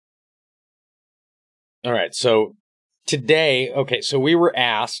All right. So today, okay, so we were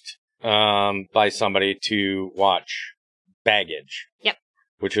asked by somebody to watch Baggage. Yep.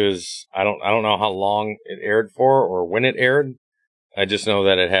 Which was, I don't know how long it aired for or when it aired. I just know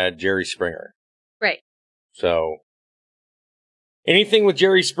that it had Jerry Springer. Right. So anything with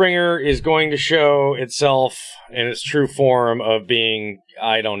Jerry Springer is going to show itself in its true form of being,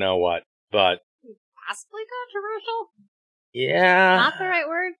 I don't know what, but Possibly controversial? yeah. Not the right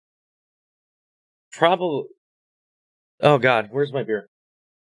word? Probably. Oh, God. Where's my beer?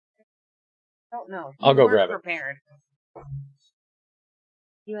 I don't know. I'll go grab it. Prepared.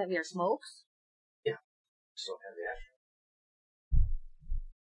 You have your smokes? Yeah. Still have the ash.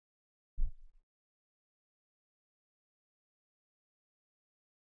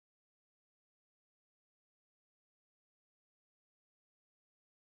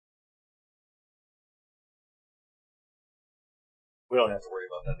 We don't have to worry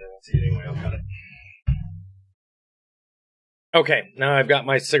about that. They won't see it anyway. I've got it. Okay, now I've got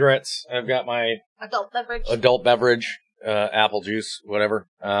my cigarettes. I've got my adult beverage, apple juice, whatever.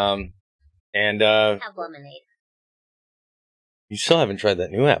 And have lemonade. You still haven't tried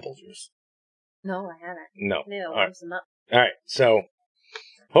that new apple juice. No, I haven't. No. No, All right. So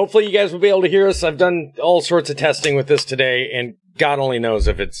hopefully you guys will be able to hear us. I've done all sorts of testing with this today, and God only knows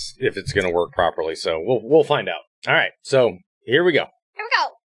if it's going to work properly. So we'll find out. All right. So here we go. Here we go.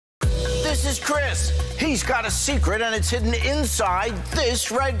 This is Chris. He's got a secret, and it's hidden inside this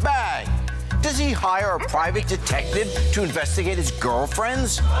red bag. Does he hire a private detective to investigate his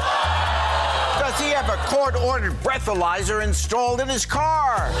girlfriends? Does he have a court-ordered breathalyzer installed in his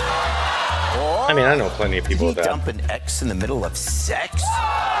car? Or I mean, I know plenty of people with that. Dump an ex in the middle of sex?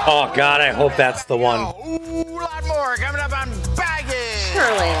 Oh, God, I hope that's the one. Ooh, a lot more coming up on Baggage.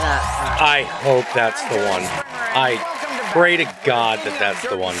 Surely not. I hope that's the one. I pray to God that that's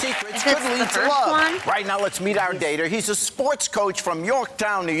the one. Secrets could lead to love. One? Right now, let's meet our dater. He's a sports coach from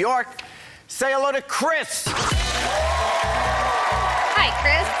Yorktown, New York. Say hello to Chris. Hi,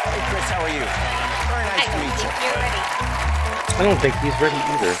 Chris. Hey, Chris, how are you? Very nice to meet you. You're ready. I don't think he's ready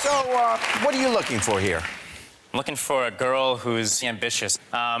either. So, what are you looking for here? I'm looking for a girl who's ambitious,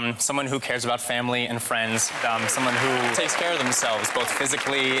 someone who cares about family and friends, someone who takes care of themselves, both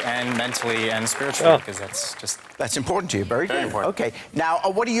physically and mentally and spiritually, because That's important to you. Very good. Important. Okay. Now,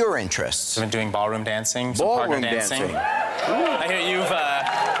 what are your interests? I've been doing ballroom dancing, some Ballroom partner dancing. dancing. I hear you've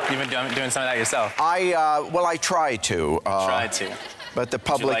been doing some of that yourself. Well, I try to. Try to. But the Would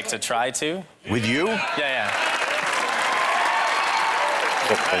public. you like to try to? With you? Yeah.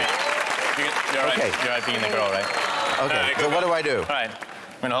 Okay. You're right. Okay. You're right being the girl, right? Okay. All right, So what do I do? All right.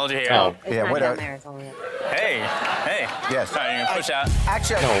 I'm gonna hold you here. Oh. Yeah. What? Hey. Yes. All right, you're gonna push out.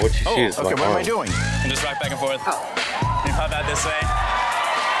 Actually. No, what you see is Okay. my What am I arm. doing? And just rock back and forth. You pop out this way.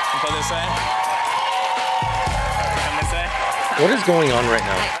 You pull this way. You come this way. What is going on right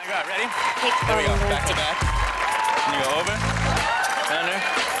now? There you go. Ready? There we go. Back to back. And you go over, under,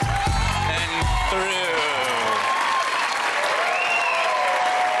 and through.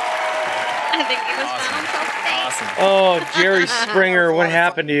 I think he was found himself safe. Awesome. Oh, Jerry Springer, what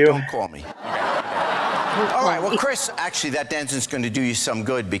happened to you? Don't call me. All right. Well, Chris, actually, that dancing's going to do you some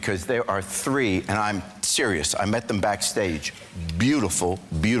good because there are 3, and I'm serious. I met them backstage. Beautiful,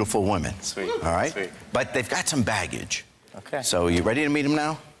 beautiful women. Sweet. All right. Sweet. But they've got some baggage. Okay. So you ready to meet them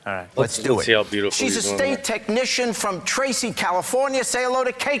now? All right. Let's do it. See how beautiful She's a these women state are. technician from Tracy, California. Say hello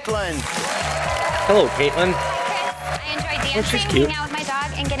to Caitlin. Hello, Caitlin. I enjoy Oh, she's dancing, cute. hanging out with my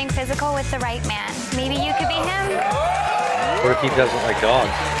dog, and getting physical with the right man. Maybe you could be him? What if he doesn't like dogs?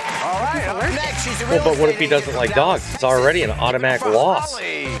 All right. Up next, she's a Well, real but what if estate he doesn't agent like from dogs? Dallas, It's already an automatic Texas. loss.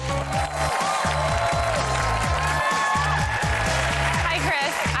 Holly. Hi,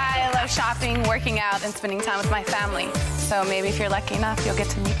 Chris. I love shopping, working out, and spending time with my family. So maybe if you're lucky enough, you'll get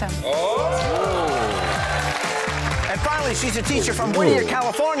to meet them. And finally, she's a teacher from Whittier,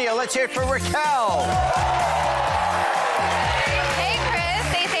 California. Let's hear it for Raquel. Hey, Chris.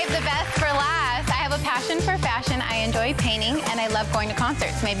 They saved the best for last. I have a passion for fashion. I enjoy painting, and I love going to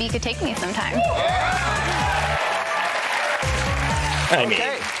concerts. Maybe you could take me sometime. I mean,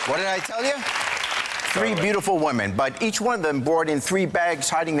 Okay, what did I tell you? 3 beautiful women, but each one of them brought in 3 bags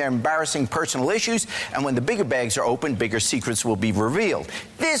hiding their embarrassing personal issues, and when the bigger bags are opened, bigger secrets will be revealed.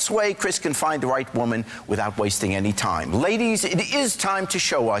 This way, Chris can find the right woman without wasting any time. Ladies, it is time to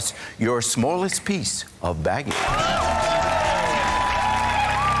show us your smallest piece of baggage.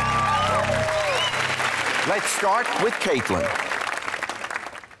 Let's start with Caitlin.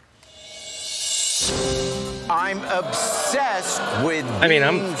 I'm obsessed with I'm a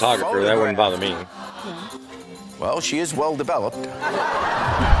being photographer. That wouldn't bother me. Well, she is well developed.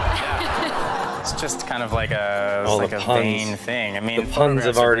 It's just kind of like a, Oh, like the a puns. vain thing. I mean, The puns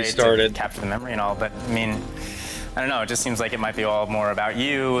have photographs are already great to started. capture the memory and all, but I mean, I don't know. It just seems like it might be all more about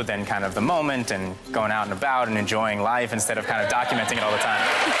you than kind of the moment and going out and about and enjoying life instead of kind of documenting it all the time.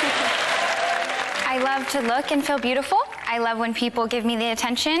 I love to look and feel beautiful. I love when people give me the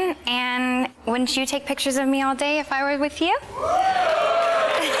attention. And wouldn't you take pictures of me all day if I were with you?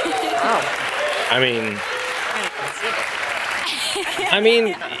 I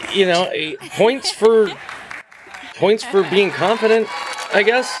mean, you know, points for being confident, I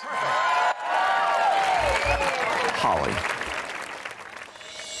guess. Holly.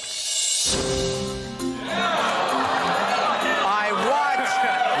 I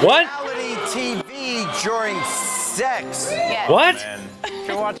watch What? reality TV during sex. Yes. What? Man. If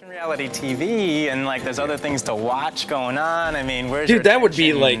you're watching reality TV and like there's other things to watch going on, I mean, where's Dude, your that would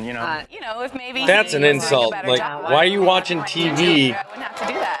be attention, like- you know, if maybe That's an you were doing a insult. better Like, job, why are you watching TV? I wouldn't have to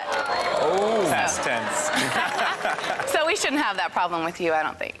do that. Oh, past tense. So we shouldn't have that problem with you, I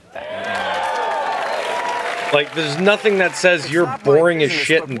don't think. Like, there's nothing that says you're Not my boring as business,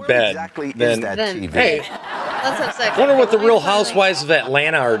 shit but in where bed. exactly Then, is that TV? hey, Let's have sex. wonder what the Real Finally- Housewives of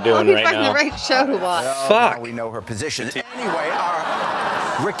Atlanta are Let doing me right find now. the right show to watch. Well, Fuck. now we know her position. Anyway,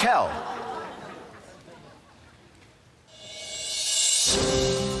 Raquel.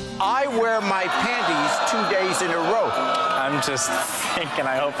 I wear my panties 2 days in a row. I'm just thinking,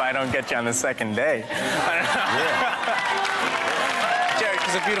 I hope I don't get you on the second day. Jared,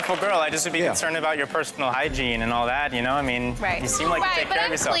 she's a beautiful girl. I just would be concerned about your personal hygiene and all that, you know? I mean, Right. you seem like you take but care I'm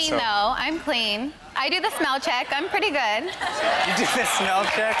of yourself. clean, so. though. I'm clean. I do the smell check. I'm pretty good. You do the smell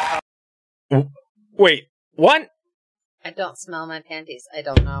check? Wait, what? I don't smell my panties. I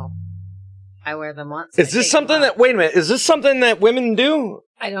don't know. I wear them once. Is this something that, wait a minute, is this something that women do?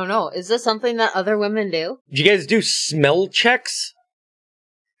 I don't know. Is this something that other women do? Do you guys do smell checks?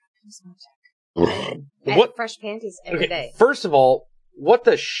 I have What? fresh panties every day. First of all, what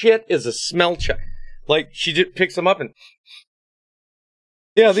the shit is a smell check? Like, she just picks them up and...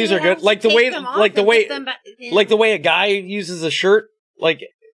 Yeah, these She are good. has Like to the way, take them off like the and way, put them back in. like the way a guy uses a shirt. Like,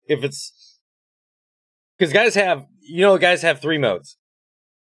 if it's... Because guys have, you know, guys have 3 modes.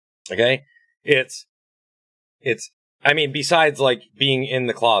 Okay? It's, I mean, besides like being in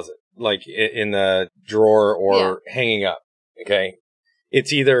the closet, like in the drawer or hanging up, okay?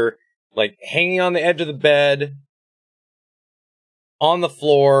 It's either like hanging on the edge of the bed, on the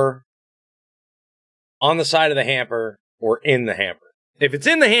floor, on the side of the hamper, or in the hamper. If it's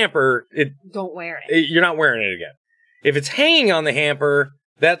in the hamper, Don't wear it. you're not wearing it again. If it's hanging on the hamper,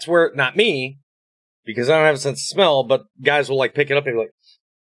 that's where, not me, because I don't have a sense of smell, but guys will like pick it up and be like,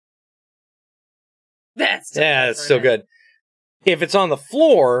 That's it's still good. If it's on the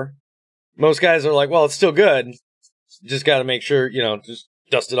floor, most guys are like, well, it's still good. Just got to make sure, you know, just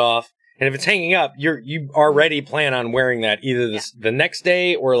dust it off. And if it's hanging up, you already plan on wearing that either the next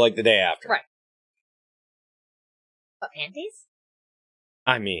day or like the day after. Right. But panties?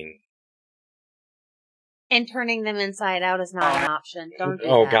 I mean, And turning them inside out is not an option. Don't do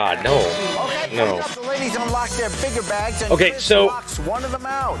oh that. God, no. Okay, No. coming up, the ladies unlock their bigger bags and Okay, Chris so- locks one of them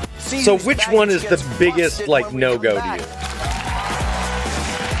out. See So whose which bag one is the gets biggest, busted like, when we no-go come to you? back.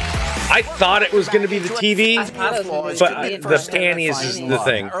 I thought it was going to be the TV, I thought it was but gonna be the first panties is the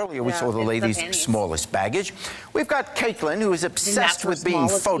thing. Earlier, we Yeah, saw the it's the ladies' panties. smallest baggage. We've got Caitlin, who is And obsessed that's her with being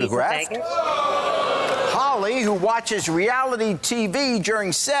smallest piece of photographed. baggage? Holly, who watches reality TV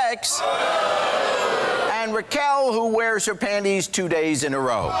during sex. And Raquel, who wears her panties 2 days in a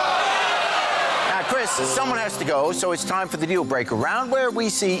row. Now, Chris, someone has to go, so it's time for the deal breaker round where we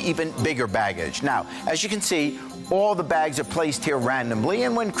see even bigger baggage. Now, as you can see, all the bags are placed here randomly,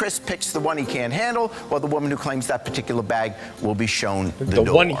 and when Chris picks the one he can't handle, well, the woman who claims that particular bag will be shown the door.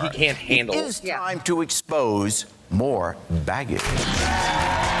 The one he can't handle. It is time to expose more baggage.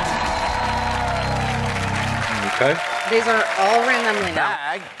 Okay. These are all randomly now.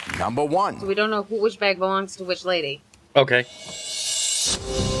 Bag number 1. So we don't know which bag belongs to which lady. Okay.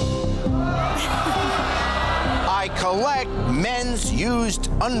 I collect men's used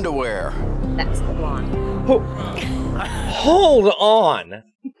underwear. That's the blonde. Hold on.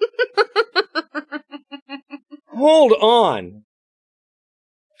 Hold on.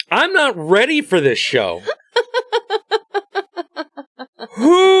 I'm not ready for this show.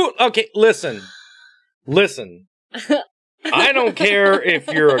 Okay, listen. I don't care if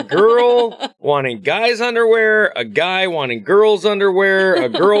you're a girl wanting guys' underwear, a guy wanting girls' underwear, a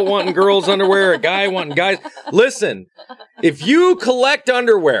girl wanting girls' underwear, a guy wanting guys. Listen, if you collect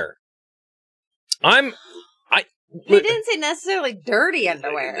underwear, They didn't say necessarily dirty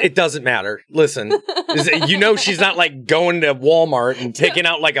underwear. It doesn't matter. Listen, you know she's not like going to Walmart and picking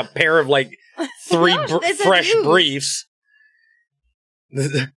out like a pair of like three fresh briefs.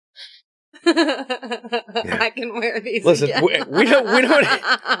 I can wear these. Listen, again.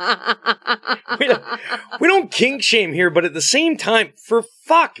 we don't kink shame here, but at the same time, for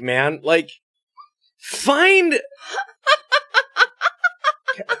fuck, man, like find.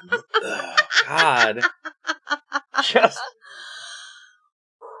 God, just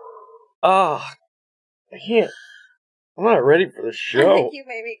I can't. I'm not ready for the show. I think you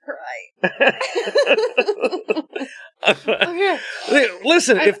made me cry. Okay.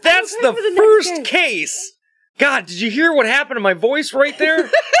 Listen, if that's the first case, God, did you hear what happened to my voice right there?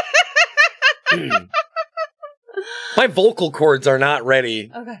 My vocal cords are not ready.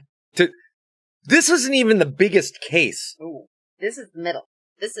 Okay. This isn't even the biggest case. Ooh, this is the middle.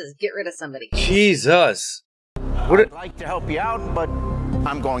 This is get rid of somebody. Jesus. I'd like to help you out, but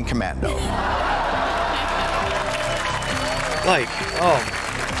I'm going commando. Like, oh.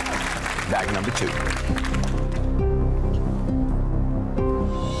 Bag number 2.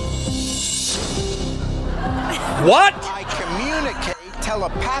 What? I communicate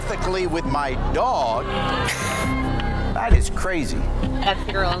telepathically with my dog. That is crazy. That's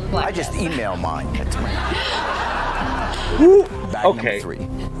the girl in black. I just email mine. That's me. Bag Okay. number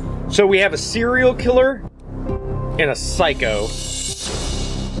 3. So we have a serial killer and a psycho.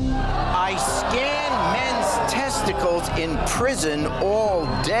 I scan men's testicles in prison all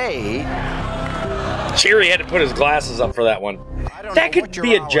day. Cheery had to put his glasses up for that one. That could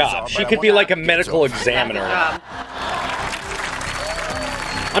be a job. She could be like a medical examiner.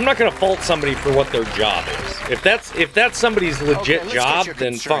 I'm not going to fault somebody for what their job is. If that's somebody's legit job,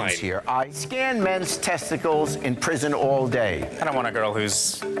 then fine. Here. I scan men's testicles in prison all day. I don't want a girl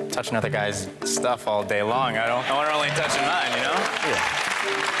who's touching other guys' stuff all day long. I want her only touching mine, you know? Yeah.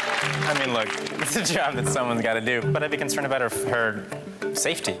 I mean, look, it's a job that someone's got to do, but I'd be concerned about her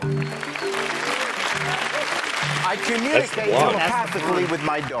safety. I communicate telepathically with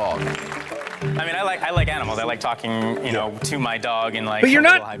my dog. I mean, I like animals. I like talking, you know, to my dog in like But you're a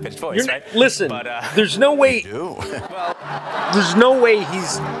not. little high-pitched voice, right? Listen, But, there's no way. well, There's no way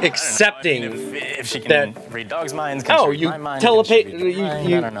he's accepting if she can read dogs' minds, can Oh, she read you my mind? Can she read mine? I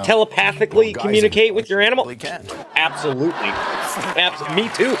you don't know. telepathically Guys communicate with your animal? can. Absolutely. Me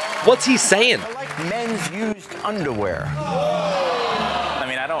too. What's he saying? I like men's used underwear. I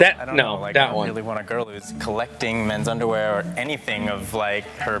mean, I don't know. Like, that I don't one. really want a girl who's collecting men's underwear or anything of like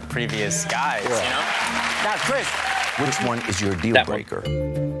her previous guys, you know? Now, Chris, which one is your deal That one. breaker?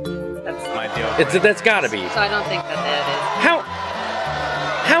 That's My deal. That's got to be. So I don't think that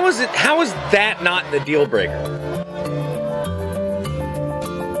How is that not the deal breaker?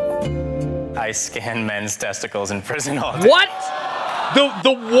 I scan men's testicles in prison all day. What?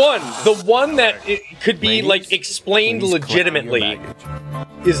 The one that it could be like explained legitimately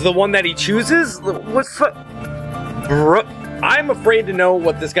is the one that he chooses. What's I'm afraid to know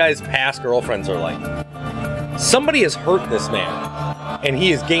what this guy's past girlfriends are like. Somebody has hurt this man, and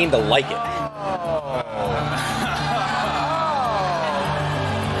he has gained to like it.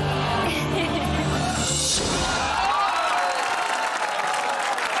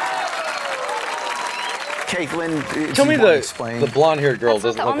 Caitlin, Tell me the explain. blonde-haired girl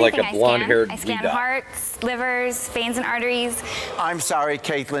That's doesn't not the look only like thing a blonde-haired I scan weed-dot. hearts, livers, veins, and arteries. I'm sorry,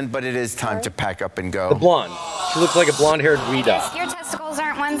 Caitlin, but it is time to pack up and go. The blonde. She looks like a blonde-haired weed-dot. Your testicles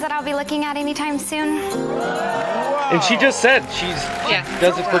aren't ones that I'll be looking at anytime soon. And she just said she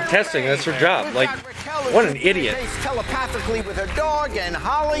does it for testing. That's her job. Like, what an idiot. Telepathically with her dog, and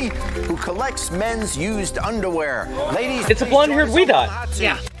Holly, who collects men's used underwear. Ladies, It's a blonde-haired weed-dot.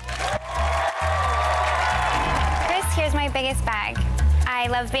 Yeah. Chris, here's my biggest bag. I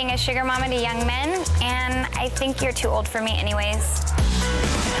love being a sugar mama to young men, and I think you're too old for me anyways. Welcome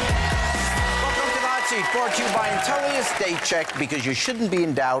to the Hot Seat, brought to you by Intellius Day Check, because you shouldn't be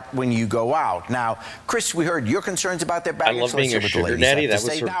in doubt when you go out. Now, Chris, we heard your concerns about their baggage. I love being Let's a hear what the sugar ladies daddy. have to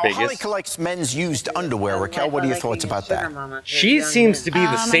That was say. her Now, Holly biggest. collects men's used underwear. Raquel, what are your thoughts about that? She seems to be the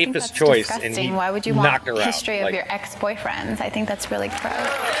I think safest that's choice, and disgusting. he Why would you knocked want her out. history of Like, your ex-boyfriends? I think that's really gross.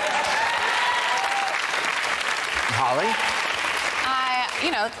 Holly?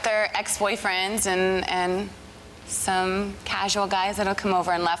 They're ex-boyfriends and some casual guys that'll come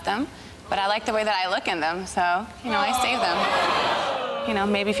over and left them. But I like the way that I look in them, so, I save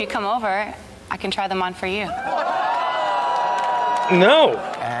them. Maybe if you come over, I can try them on for you. No.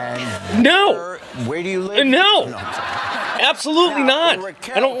 And No. Where do you live? No. I'm sorry. Absolutely Now, not.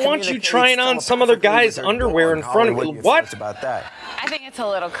 Raquel I don't want you trying on some other guy's underwear in front of Holly, me. what are your What? thoughts about that? I think it's a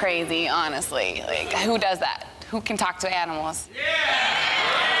little crazy, honestly. Like, who does that? who can talk to animals.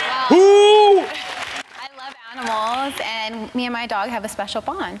 Who? I love animals, and me and my dog have a special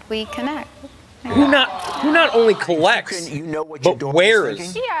bond. We connect. Who not only collects, You know what your but dog is wears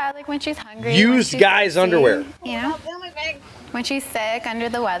thinking? Yeah, like when she's hungry. used when she's guys' thirsty, underwear. You know? When she's sick, under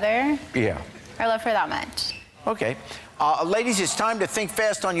the weather. Yeah. I love her that much. Okay. Ladies, it's time to think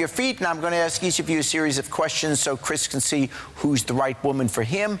fast on your feet, and I'm going to ask each of you a series of questions so Chris can see who's the right woman for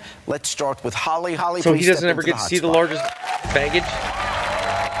him. Let's start with Holly. Holly, So please he doesn't step ever into get to see the hot largest baggage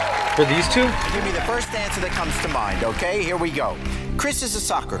for these two? spot. Give me the first answer that comes to mind, okay? Here we go. Chris is a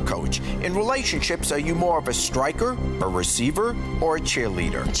soccer coach. In relationships, are you more of a striker, a receiver, or a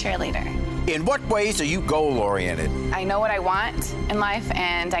cheerleader? Cheerleader. In what ways are you goal-oriented? I know what I want in life,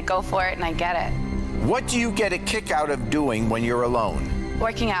 and I go for it, and I get it. What do you get a kick out of doing when you're alone?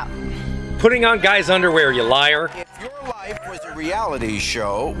 Working out. Putting on guys' underwear, you liar. If your life was a reality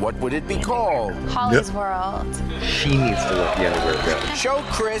show, what would it be called? Holly's World. She needs to let the underwear go. Show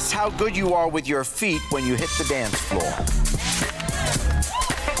Chris how good you are with your feet when you hit the dance floor.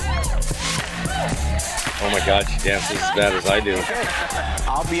 Oh my God, she dances as bad as I do.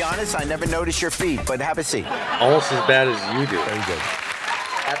 I'll be honest, I never noticed your feet, but have a seat. Almost as bad as you do. Very good.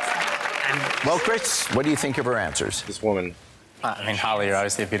 Well, Chris, what do you think of her answers? This woman. I mean, Holly, you're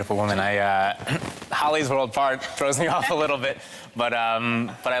obviously a beautiful woman. Holly's World part throws me off a little bit, but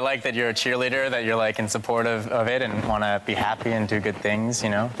I like that you're a cheerleader, that you're like in support of it and want to be happy and do good things. You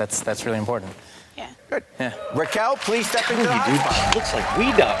know, that's really important. Yeah. Good. Yeah. Raquel, please step into the hot Dude, spot. she looks like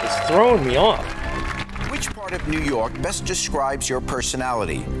Weed Up. It's throwing me off. Which part of New York best describes your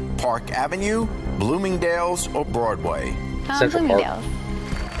personality? Park Avenue, Bloomingdale's, or Broadway? Central Park. Bloomingdale's.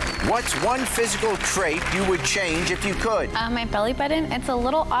 What's one physical trait you would change if you could? My belly button, it's a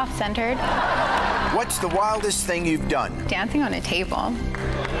little off-centered. What's the wildest thing you've done? Dancing on a table.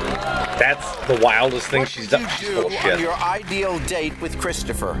 That's the wildest thing What she's would done. you She's do full of on shit. your ideal date with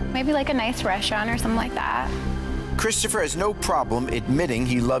Christopher? Maybe like a nice restaurant or something like that. Christopher has no problem admitting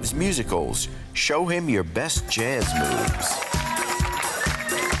he loves musicals. Show him your best jazz moves.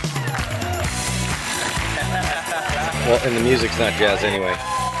 Well, and the music's not jazz anyway.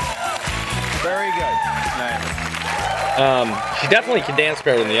 Very good. She definitely can dance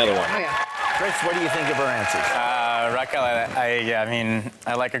better than the other one. Chris, what do you think of her answers? Raquel, I mean,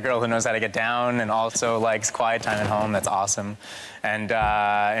 I like a girl who knows how to get down and also likes quiet time at home. That's awesome. And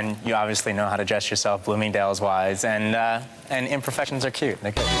you obviously know how to dress yourself, Bloomingdale's wise. And imperfections are cute.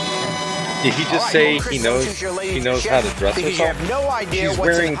 They're good. Did he just say he knows how to dress because himself? You have no idea She's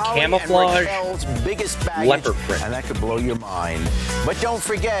what's wearing in Holly and camouflage Raquel's biggest baggage, leopard print. and that could blow your mind. But don't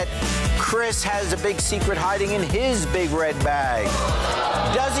forget, Chris has a big secret hiding in his big red bag.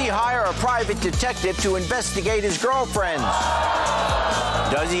 Does he hire a private detective to investigate his girlfriends?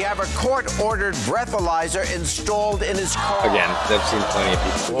 Does he have a court-ordered breathalyzer installed in his car? Again, I've seen plenty of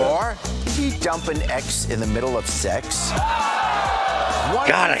people do that. Or did he dump an ex in the middle of sex? One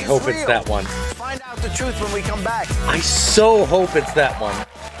God, I is hope it's real. that one. Find out the truth when we come back. I so hope it's that one.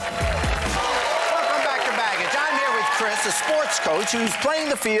 Welcome back to Baggage. I'm here with Chris, a sports coach who's playing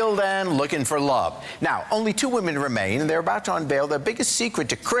the field and looking for love. Now, only 2 women remain, and they're about to unveil their biggest secret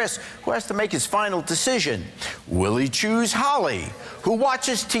to Chris, who has to make his final decision. Will he choose Holly, who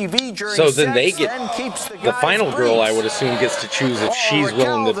watches TV during So sex then they get and keeps the the guys final girl, I briefs? would assume, gets to choose if Or she's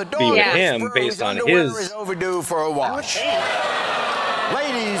willing Raquel, to the be with dog him whose based on underwear his. is overdue for a wash.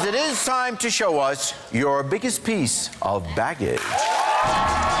 Ladies, it is time to show us your biggest piece of baggage.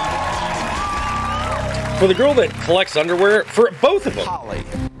 For the girl that collects underwear, for both of them, Holly.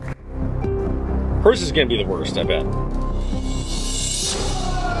 hers is going to be the worst, I bet.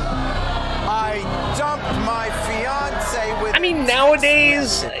 I dumped my fiance with. I mean,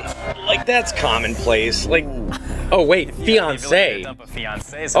 nowadays, like, that's commonplace. Like, oh, wait, fiance. Dump a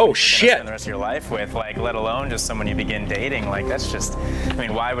fiance. Oh, You're shit. Spend the rest of your life with, like, let alone just someone you begin dating. Like, that's just. I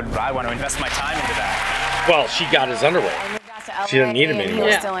mean, why would I want to invest my time into that? Well, she got his underwear. I moved out to LA, She doesn't need him and anymore. He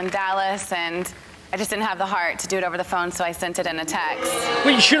was still in Dallas, and I just didn't have the heart to do it over the phone, so I sent it in a text.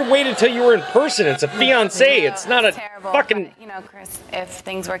 Well, you should have waited till you were in person. It's a fiance. It's not a terrible, fucking. But, you know, Chris, if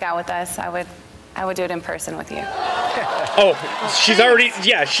things work out with us, I would do it in person with you. Oh, she's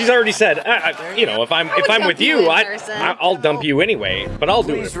already said. You know, if I'm dump with you you, in person. I'll dump you anyway. But I'll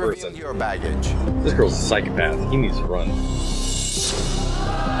do it Please in reveal person. your baggage. This girl's a psychopath. He needs to run.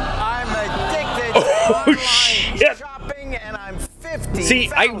 I'm addicted Oh, to online shit. shopping, and I'm 50. See,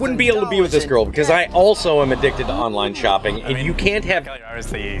 I wouldn't be able to be with this girl because I also am addicted to online shopping, and you can't have You're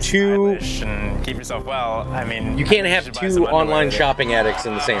obviously two. stylish and keep yourself well. I mean, You can't have should buy 2 some underwear online that- shopping addicts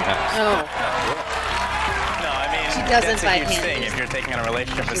in the same house. Oh. No, I mean, does That's a invite huge thing. panties. If you're taking on a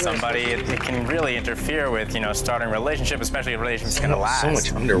relationship with somebody, it can really interfere with, starting a relationship, especially if a relationship's going to last. So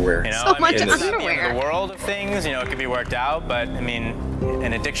much underwear. So much it's not the end underwear. of the world of things. It could be worked out, but I mean,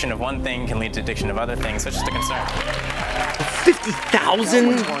 an addiction of one thing can lead to addiction of other things. So it's just a concern.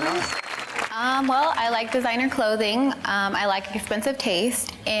 50,000. Well, I like designer clothing. I like expensive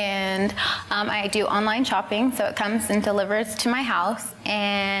taste, and I do online shopping, so it comes and delivers to my house.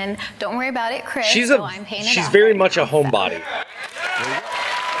 And don't worry about it, Chris. She's I'm paying it she's off very right much now, a homebody.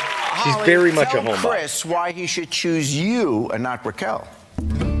 She's very much a Tell homebody. Chris why he should choose you and not Raquel.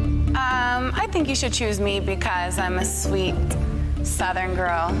 I think you should choose me because I'm a sweet Southern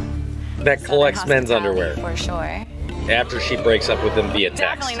girl. That collects Southern men's underwear hospitality, for sure. after she breaks up with him via text.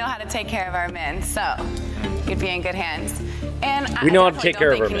 Definitely know how to take care of our men, so you'd be in good hands. And We know how to take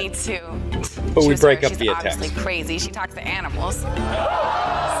care of our our men. men. To But we choose break her. up She's via obviously text. crazy. She talks to animals. So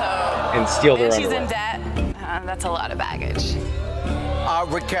And steal their and she's underwear. in debt. That's a lot of baggage.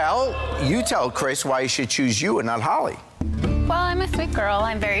 Raquel, you tell Chris why he should choose you and not Holly. Well, I'm a sweet girl.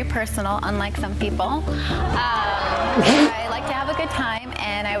 I'm very personal, unlike some people. I like to have a good time,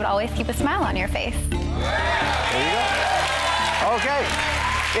 and I would always keep a smile on your face. There you go. Okay.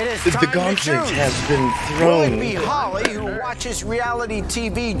 It is The time to gauntlet choose. has been Will it thrown. be Holly, who watches reality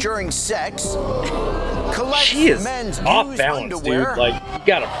TV during sex, collects She is men's off used balance, underwear, dude. Like, you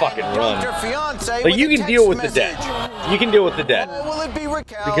gotta fucking run. her fiance Like, with you a can deal with text the debt. message? You can deal with the debt. Or will it be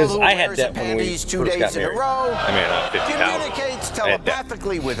Raquel, Because who I had wears debt the when we panties 2 first days got in a married. row, I mean, 50,000. communicates I had debt.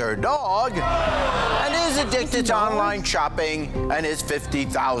 telepathically with her dog, and is addicted to online shopping and is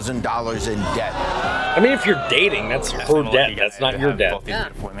 $50,000 in debt? I mean, if you're dating, that's her debt. That's not your debt. Both these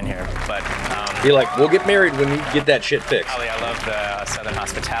beautiful women here, but Be like, we'll get married when you get that shit fixed. Holly, I love the Southern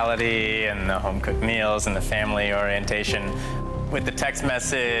hospitality and the home-cooked meals and the family orientation. With the text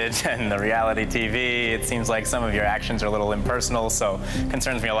message and the reality TV, it seems like some of your actions are a little impersonal, so it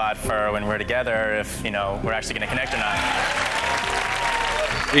concerns me a lot for when we're together if, we're actually going to connect or not.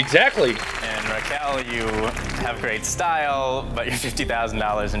 Exactly. And Raquel, you have great style, but you're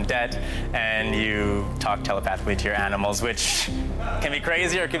 $50,000 in debt, and you talk telepathically to your animals, which can be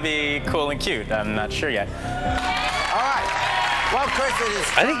crazy or it could be cool and cute. I'm not sure yet. All right. Well, Chris, it is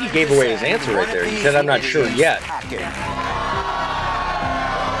I think he time gave to away his send answer right one of there. He these said, "I'm not sure idiots yet." packing.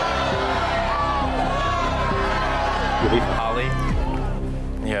 Holly,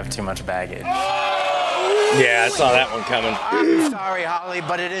 you have too much baggage. Yeah, I saw that one coming. I'm sorry, Holly,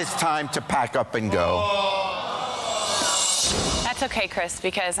 but it is time to pack up and go. That's okay, Chris,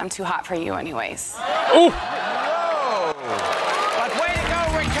 because I'm too hot for you anyways. Ooh. Oh! But way to go,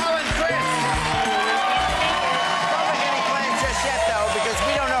 Raquel and Chris! Don't make any plans just yet, though, because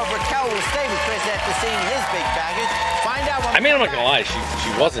we don't know if Raquel will stay with Chris after seeing his big baggage. Find out when I mean, I'm we not come gonna lie, back. she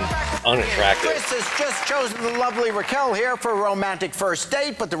wasn't unattractive. Chris has just chosen the lovely Raquel here for a romantic first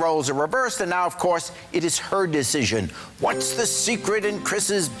date, but the roles are reversed, and now, of course, it is her decision. What's the secret in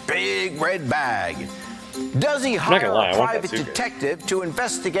Chris's big red bag? Does he not hire gonna lie, I a want that private suitcase. detective to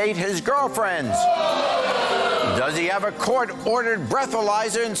investigate his girlfriends? Does he have a court-ordered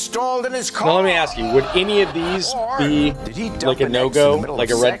breathalyzer installed in his car? Now let me ask you, would any of these Or be did he dump like a an ex in the no-go, middle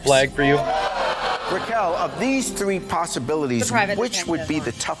like a of red sex? flag for you? Raquel, of these three possibilities, The private which would be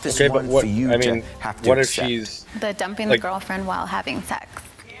the detective toughest Okay, but one what, for you I mean, to have to what if accept? she's, The dumping Like- the girlfriend while having sex.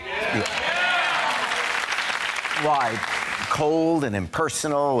 Why? Cold and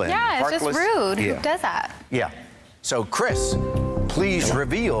impersonal and Yeah, it's just heartless? rude. Yeah. Who does that? Yeah. So, Chris, please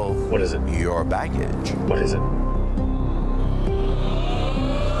reveal what is it? your baggage. What is it?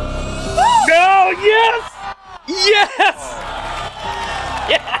 No, yes! Yes!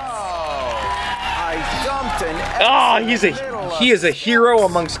 Yes! I dumped an Oh, little he is a hero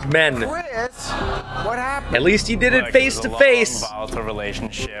amongst men. Chris, what happened? At least he did it Look, face was to a face. long, volatile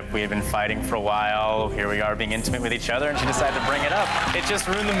relationship. We had been fighting for a while. Here we are being intimate with each other, and she decided to bring it up. It just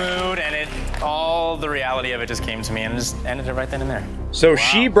ruined the mood, and all the reality of it just came to me and just ended it right then and there. So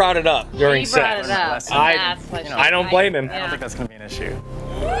she brought it up during He brought sex. it up. Listen, That's what she I don't blame him. I don't think that's going to be an issue.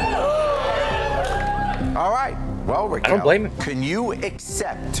 All right. Well, Raquel, don't blame him. Can you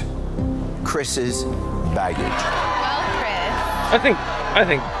accept Chris's baggage? Well, Chris, I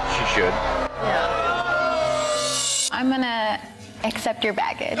think she should. I'm gonna accept your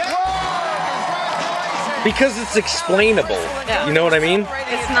baggage. Because it's explainable. Yeah. You know what I mean?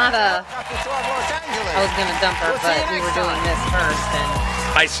 It's not a, I was gonna dump her, but we were doing this first,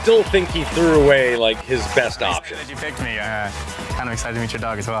 and I still think he threw away like his best option. That you picked me. Kind of excited to meet your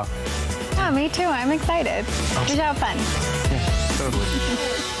dog as well. Yeah, me too. I'm excited. We should have fun. Totally.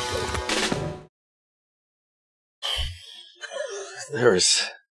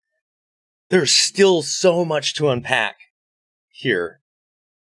 there's still so much to unpack here.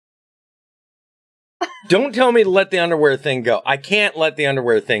 Don't tell me to let the underwear thing go. I can't let the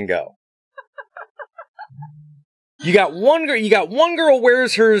underwear thing go. You got one girl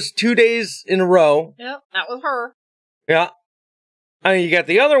wears hers 2 days in a row. Yep, that was her. Yeah. I mean, you got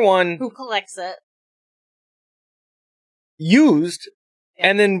the other one Who collects it? used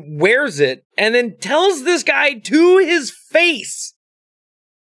and then wears it and then tells this guy to his face,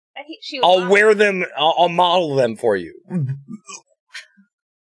 I'll wear them, I'll model them for you.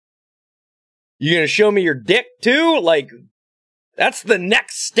 You gonna show me your dick too? Like, that's the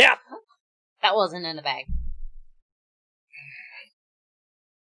next step. That wasn't in the bag.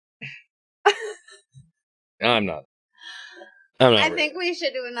 I'm not I ready. think we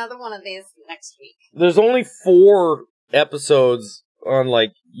should do another one of these next week. There's only 4 episodes on,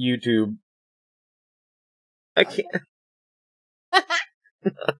 like, YouTube. I can't.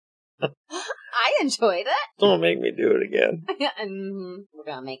 I enjoyed it. Don't make me do it again. We're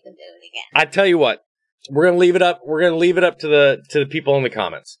gonna make them do it again. I tell you what, we're gonna leave it up. We're gonna leave it up to the people in the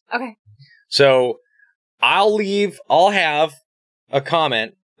comments. Okay. So I'll have a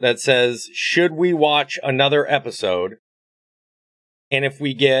comment that says, should we watch another episode? And if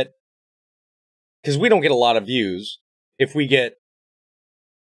we get, because we don't get a lot of views, if we get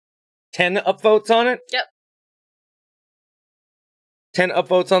 10 upvotes on it. Yep. 10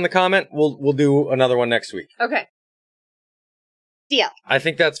 upvotes on the comment, we'll do another one next week. Okay. Deal. I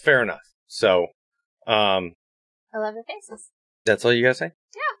think that's fair enough. So, I love your faces. that's all you gotta say?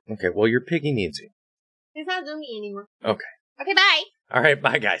 Yeah. Okay, well, your piggy needs you. He's not doing me anymore. Okay. Okay, bye. All right,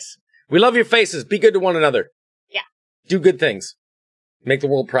 bye, guys. We love your faces. Be good to one another. Yeah. Do good things. Make the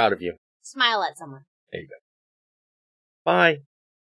world proud of you. Smile at someone. There you go. Bye.